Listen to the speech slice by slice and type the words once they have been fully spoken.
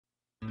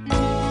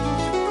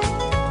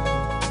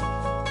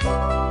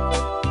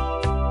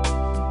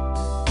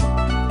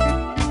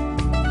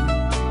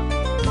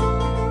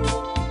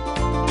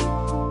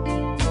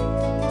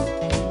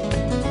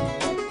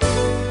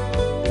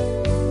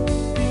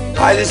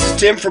Hi, this is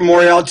Tim from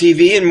Moriel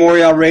TV and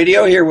Moriel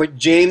Radio, here with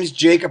James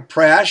Jacob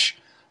Prasch,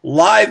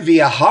 live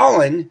via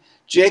Holland.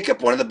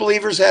 Jacob, one of the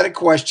believers, had a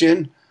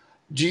question.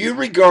 Do you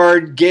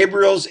regard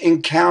Gabriel's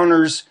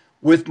encounters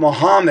with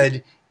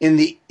Muhammad in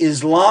the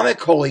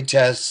Islamic holy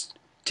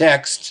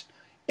text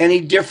any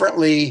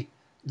differently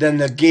than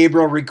the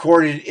Gabriel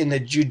recorded in the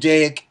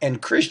Judaic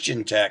and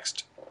Christian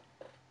text?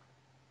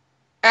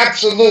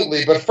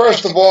 Absolutely, but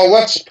first of all,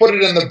 let's put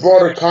it in the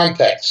broader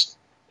context.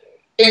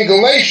 In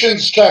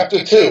Galatians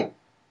chapter 2,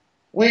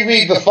 we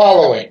read the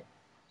following: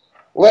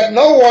 "Let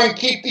no one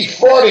keep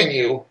defrauding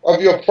you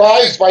of your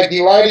prize by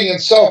delighting in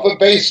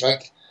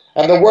self-abasement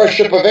and the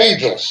worship of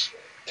angels,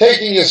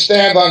 taking a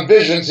stand on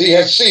visions he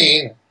has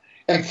seen,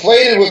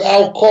 inflated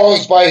without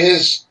cause by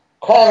his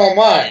carnal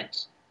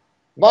mind,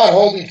 not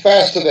holding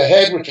fast to the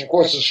head, which of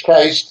course is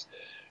Christ,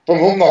 from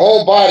whom the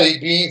whole body,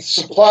 being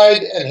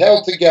supplied and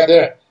held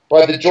together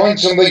by the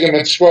joints and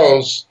ligaments,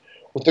 grows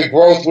with the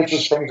growth which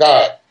is from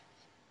God."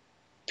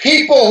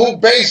 People who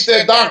base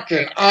their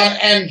doctrine on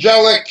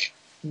angelic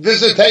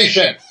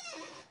visitation.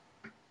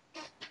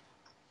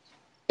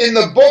 In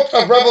the book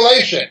of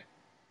Revelation,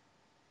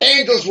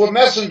 angels were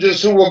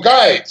messengers who were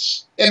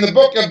guides. In the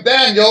book of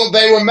Daniel,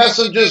 they were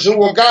messengers who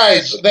were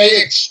guides.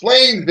 They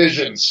explained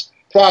visions,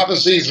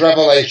 prophecies,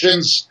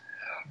 revelations,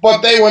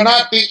 but they were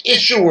not the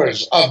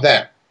issuers of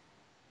them.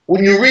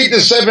 When you read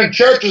the 7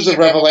 churches of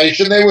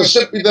Revelation, they were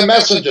simply the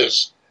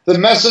messengers. The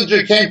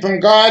messenger came from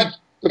God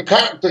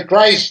to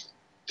Christ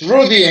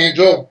through the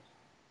angel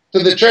to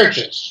the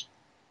churches.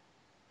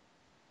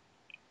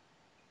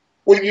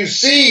 When you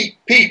see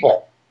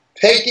people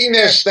taking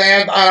their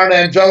stand on an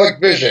angelic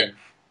vision,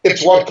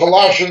 it's what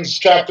Colossians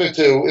chapter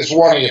 2 is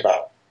warning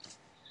about.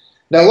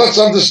 Now let's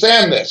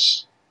understand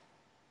this.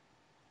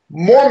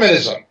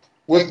 Mormonism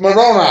with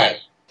Moroni,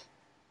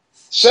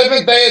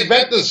 Seventh-day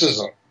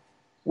Adventism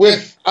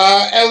with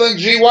Ellen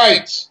G.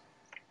 White,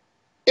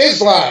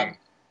 Islam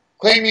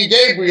claiming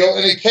Gabriel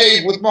in a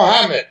cave with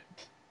Muhammad.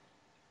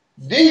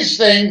 These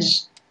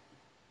things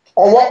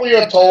are what we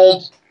are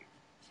told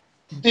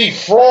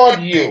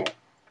defraud you.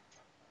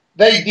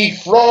 They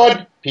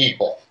defraud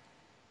people.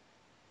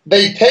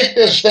 They take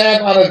their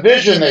stand on a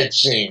vision they've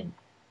seen,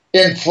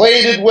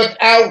 inflated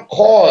without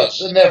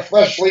cause in their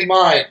fleshly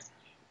mind.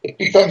 It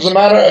becomes a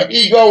matter of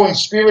ego and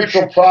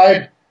spiritual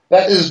pride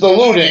that is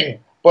deluding,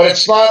 but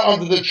it's not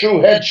under the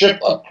true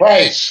headship of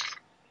Christ,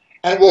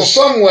 and will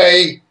some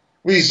way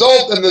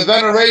result in the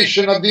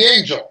veneration of the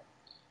angel,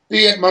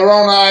 be it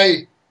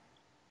Moroni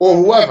or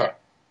whoever.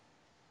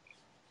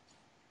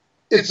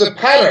 It's a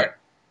pattern.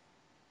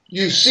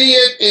 You see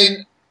it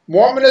in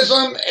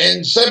Mormonism,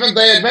 in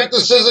Seventh-day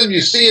Adventism,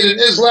 you see it in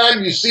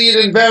Islam, you see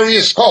it in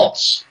various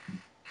cults.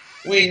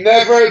 We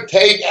never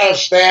take our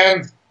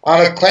stand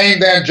on a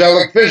claimed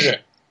angelic vision.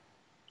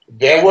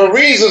 There were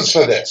reasons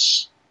for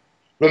this.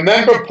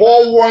 Remember,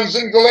 Paul warns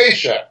in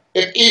Galatia,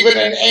 if even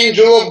an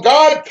angel of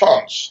God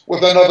comes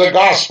with another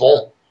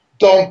gospel,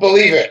 don't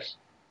believe it.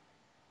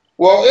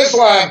 Well,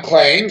 Islam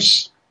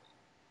claims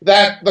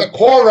that the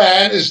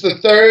Quran is the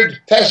third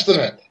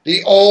testament,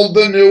 the Old,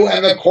 the New,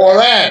 and the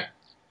Quran,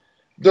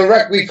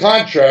 directly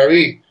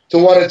contrary to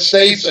what it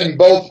states in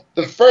both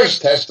the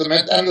First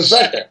Testament and the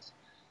Second,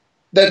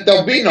 that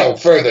there'll be no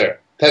further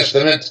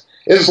testament.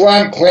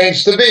 Islam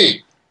claims to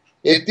be.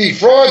 It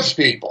defrauds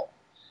people.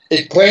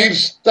 It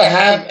claims to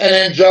have an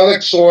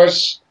angelic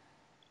source,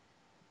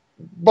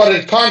 but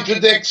it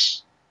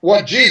contradicts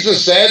what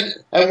Jesus said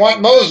and what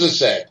Moses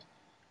said.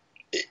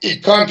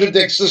 It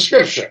contradicts the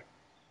scripture.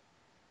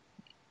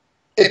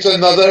 It's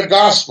another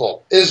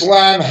gospel.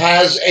 Islam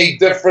has a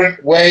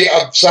different way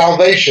of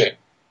salvation,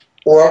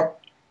 or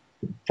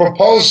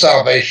proposed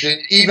salvation,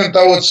 even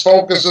though its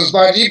focus is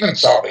not even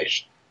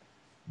salvation.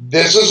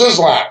 This is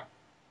Islam.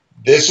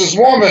 This is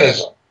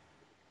Mormonism.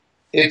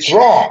 It's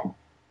wrong.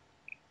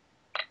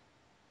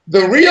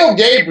 The real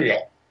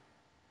Gabriel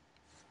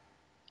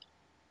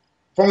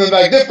from the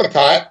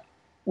Magnificat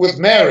with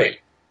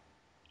Mary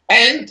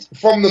and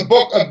from the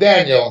book of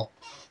Daniel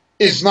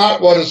is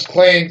not what is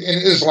claimed in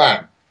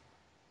Islam.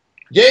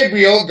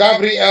 Gabriel,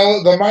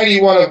 the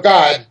mighty one of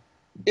God,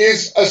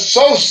 is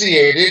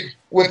associated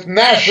with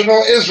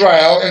national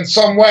Israel in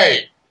some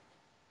way.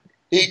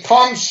 He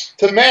comes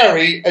to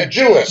Mary, a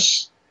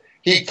Jewess.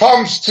 He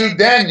comes to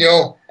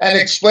Daniel and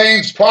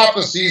explains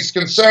prophecies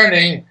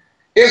concerning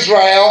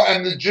Israel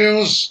and the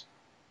Jews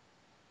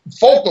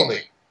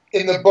focally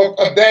in the book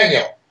of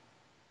Daniel.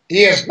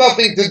 He has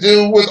nothing to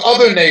do with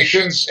other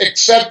nations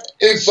except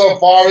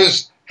insofar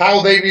as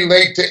how they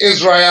relate to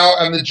Israel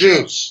and the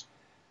Jews.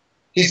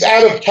 He's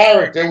out of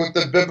character with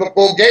the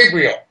biblical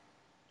Gabriel.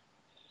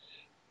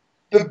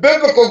 The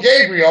biblical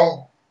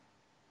Gabriel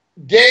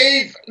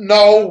gave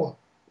no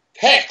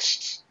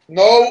text,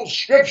 no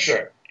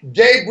scripture.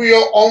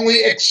 Gabriel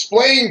only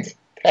explained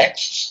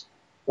texts.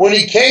 When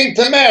he came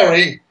to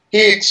Mary,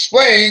 he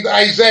explained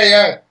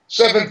Isaiah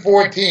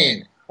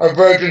 7:14, a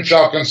virgin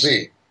shall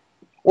conceive.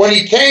 When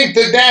he came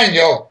to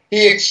Daniel,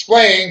 he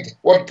explained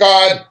what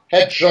God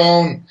had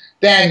shown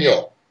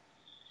Daniel.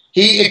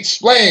 He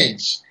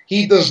explains.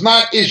 He does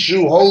not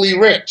issue holy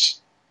writ.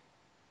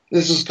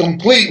 This is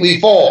completely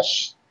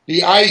false.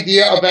 The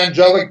idea of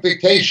angelic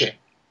dictation.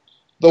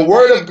 The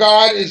word of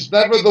God is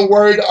never the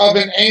word of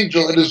an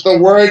angel. It is the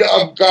word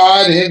of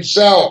God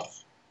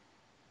himself.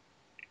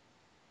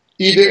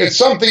 Either it's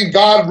something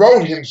God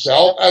wrote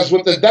himself, as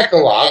with the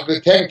Decalogue,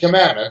 the Ten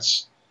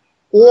Commandments,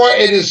 or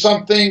it is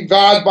something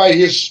God by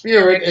his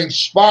Spirit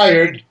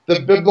inspired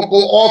the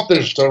biblical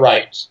authors to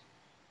write,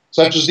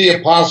 such as the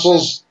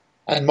apostles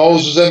and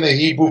Moses and the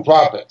Hebrew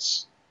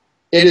prophets.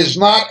 It is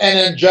not an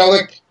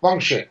angelic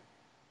function.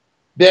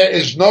 There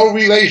is no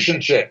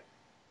relationship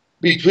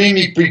between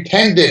the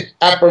pretended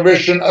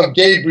apparition of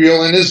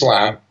Gabriel in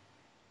Islam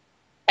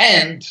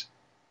and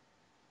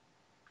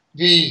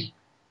the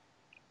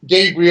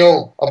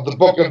Gabriel of the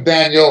book of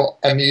Daniel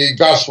and the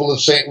Gospel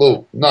of St.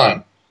 Luke.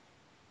 None.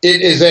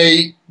 It is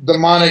a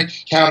demonic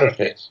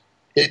counterfeit.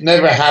 It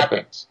never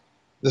happened.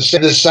 This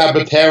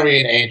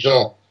Sabbatarian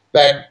angel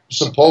that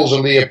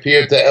supposedly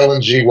appeared to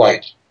Ellen G.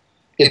 White.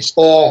 It's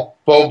all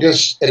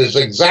bogus. It is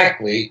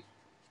exactly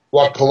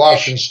what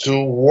Colossians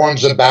 2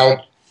 warns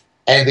about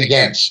and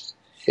against.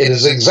 It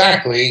is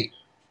exactly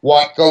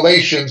what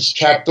Galatians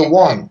chapter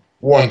 1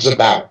 warns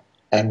about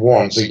and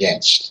warns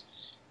against.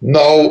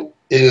 No,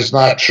 it is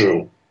not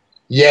true.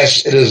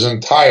 Yes, it is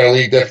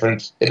entirely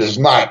different. It is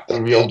not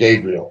the real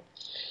Gabriel.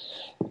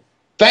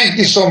 Thank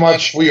you so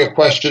much for your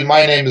question.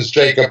 My name is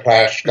Jacob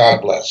Prasch.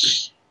 God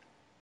bless.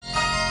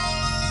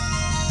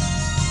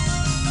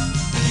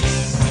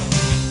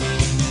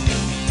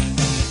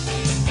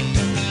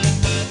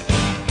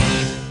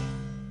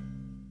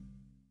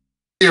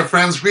 Dear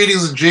friends,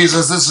 greetings in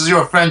Jesus. This is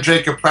your friend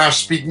Jacob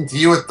Prasch speaking to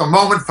you at the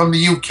moment from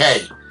the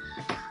UK.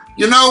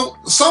 You know,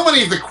 so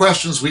many of the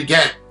questions we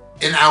get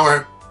in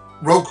our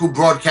Roku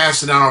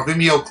broadcasts and on our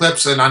Vimeo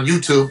clips and on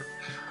YouTube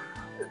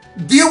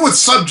deal with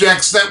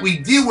subjects that we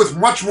deal with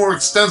much more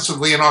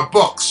extensively in our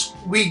books.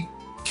 We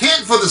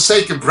can't, for the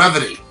sake of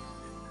brevity,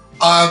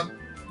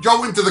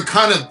 go into the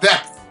kind of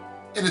depth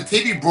in a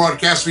TV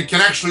broadcast we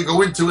can actually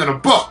go into in a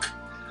book.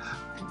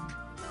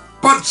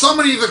 But so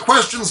many of the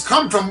questions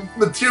come from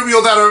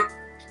material that are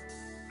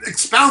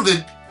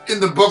expounded in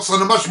the books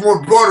on a much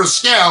more broader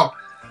scale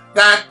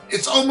that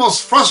it's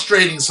almost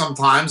frustrating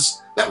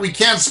sometimes that we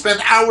can't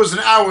spend hours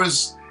and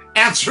hours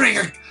answering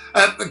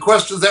the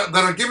questions that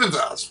are given to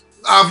us.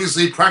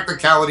 Obviously,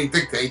 practicality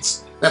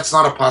dictates that's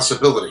not a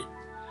possibility.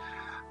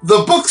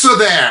 The books are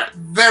there.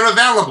 They're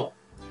available.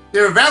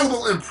 They're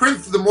available in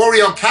print through the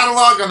Moriel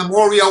catalog on the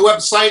Moriel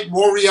website,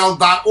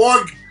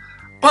 moriel.org.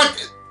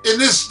 But in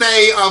this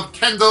day of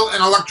Kindle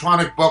and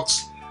electronic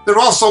books, they're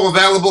also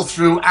available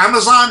through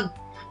Amazon,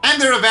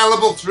 and they're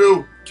available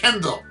through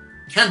Kindle.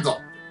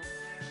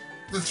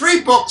 The three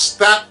books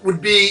that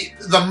would be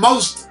the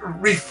most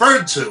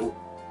referred to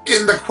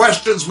in the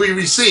questions we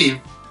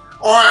receive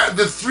are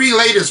the three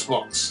latest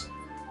books.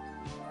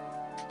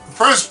 The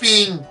first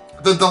being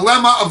The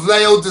Dilemma of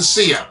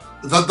Laodicea.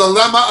 The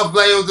Dilemma of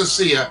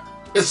Laodicea.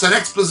 It's an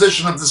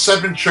exposition of the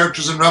seven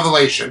churches in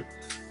Revelation,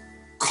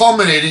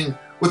 culminating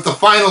with the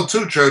final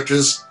two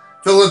churches,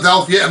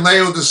 Philadelphia and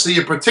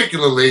Laodicea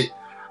particularly,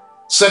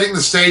 setting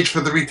the stage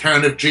for the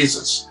return of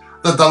Jesus.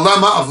 The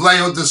Dilemma of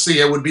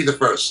Laodicea would be the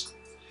first.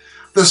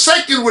 The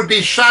second would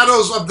be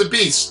Shadows of the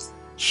Beast.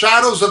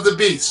 Shadows of the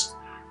Beast.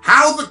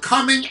 How the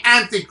coming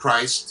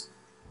Antichrist,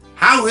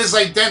 how his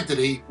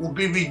identity will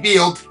be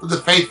revealed to the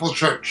faithful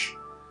church.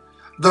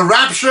 The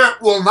rapture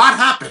will not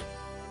happen.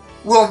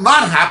 Will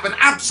not happen,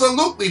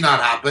 absolutely not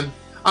happen,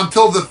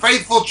 until the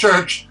faithful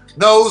church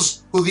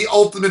knows who the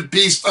ultimate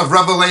beast of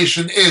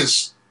Revelation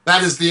is.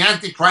 That is the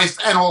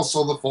Antichrist and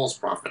also the false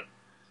prophet.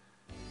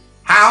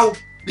 How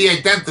the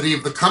identity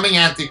of the coming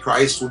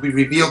Antichrist will be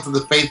revealed to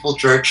the faithful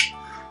church.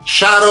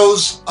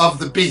 Shadows of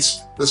the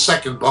Beast, the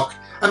second book.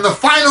 And the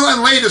final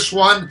and latest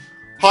one,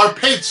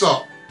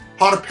 Harpazo.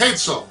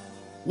 Harpazo.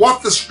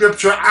 What the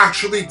scripture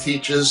actually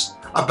teaches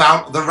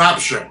about the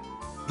rapture,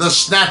 the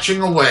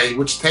snatching away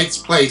which takes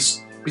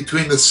place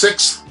between the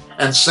sixth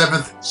and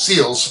seventh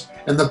seals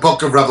in the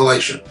book of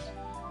Revelation.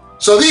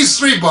 So these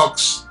three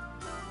books,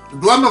 The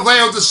Dilemma of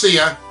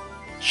Laodicea,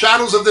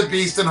 Shadows of the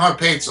Beast, and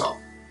Harpazo,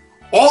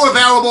 all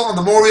available on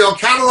the Moriel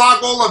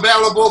catalog, all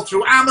available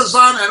through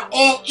Amazon, and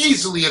all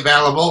easily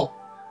available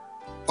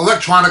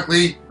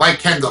electronically by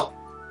Kindle.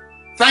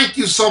 Thank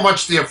you so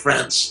much, dear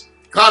friends.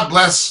 God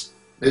bless.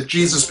 May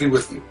Jesus be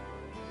with you.